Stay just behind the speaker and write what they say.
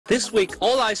This week,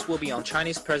 all eyes will be on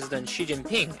Chinese President Xi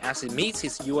Jinping as he meets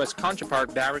his U.S.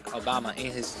 counterpart Barack Obama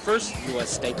in his first U.S.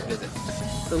 state visit.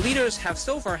 The leaders have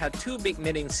so far had two big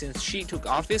meetings since Xi took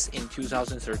office in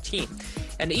 2013,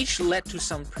 and each led to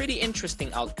some pretty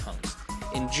interesting outcomes.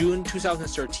 In June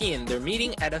 2013, their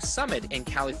meeting at a summit in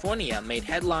California made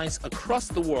headlines across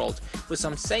the world, with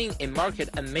some saying it marked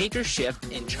a major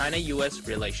shift in China-U.S.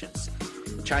 relations.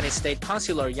 Chinese State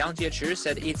Consular Yang Jiechi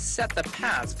said it set the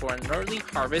path for an early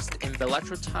harvest in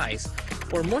bilateral ties,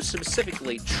 or more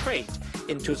specifically, trade.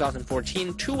 In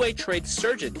 2014, two-way trade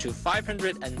surged to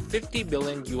 $550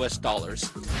 billion.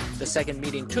 The second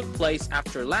meeting took place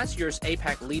after last year's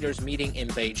APEC leaders meeting in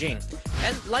Beijing.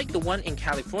 And like the one in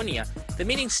California, the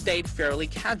meeting stayed fairly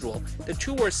casual. The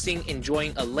two were seen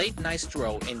enjoying a late-night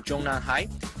stroll in Zhongnanhai,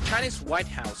 China's White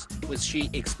House, with Xi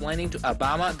explaining to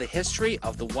Obama the history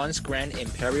of the once Grand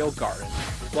Imperial Garden.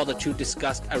 While the two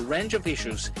discussed a range of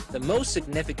issues, the most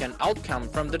significant outcome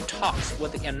from the talks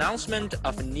was the announcement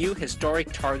of a new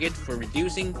historic target for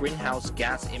reducing greenhouse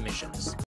gas emissions.